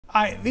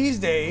These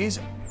days,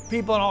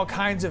 people in all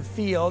kinds of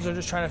fields are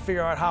just trying to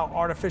figure out how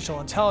artificial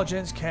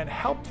intelligence can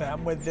help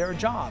them with their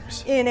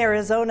jobs. In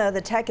Arizona, the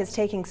tech is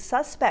taking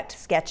suspect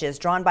sketches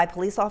drawn by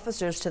police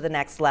officers to the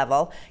next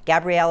level.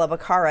 Gabriela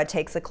Bacara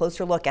takes a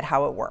closer look at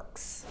how it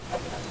works.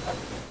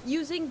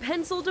 Using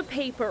pencil to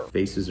paper.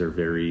 Faces are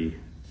very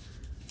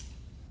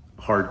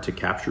hard to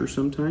capture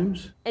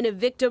sometimes. And a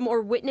victim or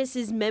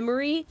witness's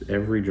memory.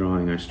 Every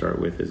drawing I start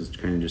with is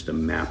kind of just a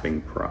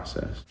mapping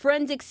process.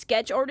 Forensic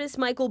sketch artist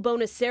Michael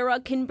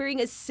Bonacera can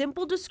bring a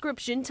simple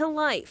description to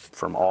life.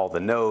 From all the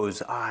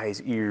nose,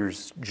 eyes,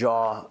 ears,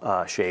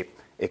 jaw shape,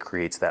 it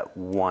creates that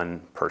one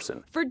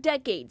person. For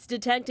decades,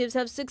 detectives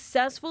have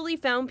successfully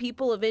found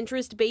people of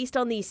interest based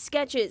on these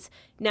sketches.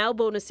 Now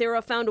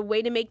Bonacera found a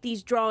way to make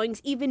these drawings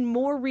even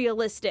more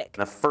realistic.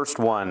 The first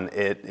one,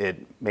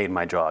 it made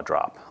my jaw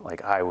drop.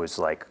 Like, I was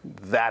like,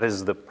 that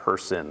is the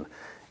person,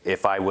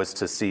 if I was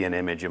to see an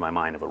image in my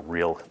mind of a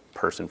real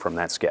person from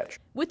that sketch.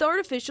 With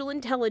artificial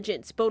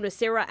intelligence,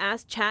 Bonacera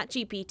asked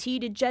ChatGPT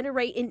to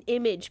generate an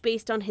image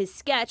based on his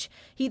sketch.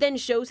 He then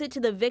shows it to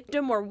the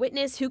victim or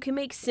witness, who can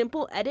make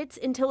simple edits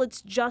until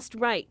it's just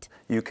right.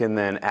 You can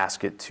then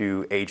ask it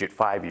to age it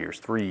 5 years,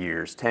 3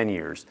 years, 10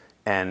 years,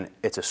 and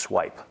it's a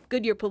swipe.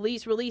 Goodyear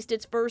Police released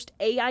its first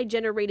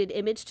AI-generated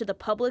image to the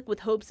public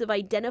with hopes of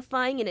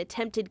identifying an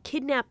attempted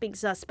kidnapping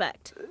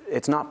suspect.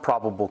 It's not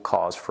probable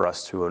cause for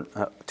us to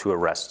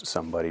arrest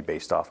somebody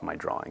based off my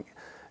drawing.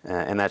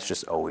 And that's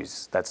just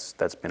always,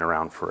 that's been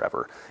around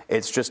forever.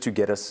 It's just to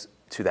get us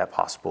to that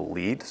possible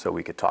lead so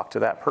we could talk to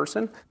that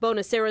person.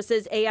 Bonacera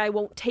says AI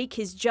won't take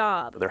his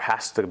job. There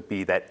has to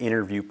be that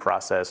interview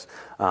process.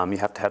 You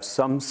have to have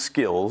some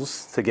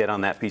skills to get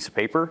on that piece of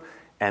paper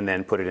and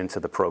then put it into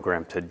the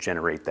program to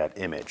generate that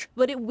image.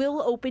 But it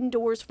will open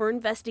doors for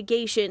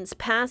investigations,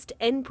 past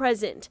and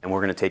present. And we're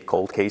going to take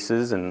cold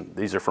cases, and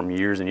these are from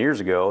years and years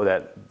ago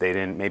that they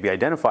didn't maybe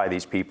identify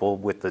these people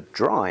with the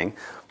drawing,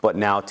 but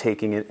now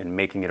taking it and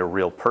making it a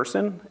real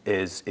person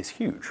is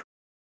huge.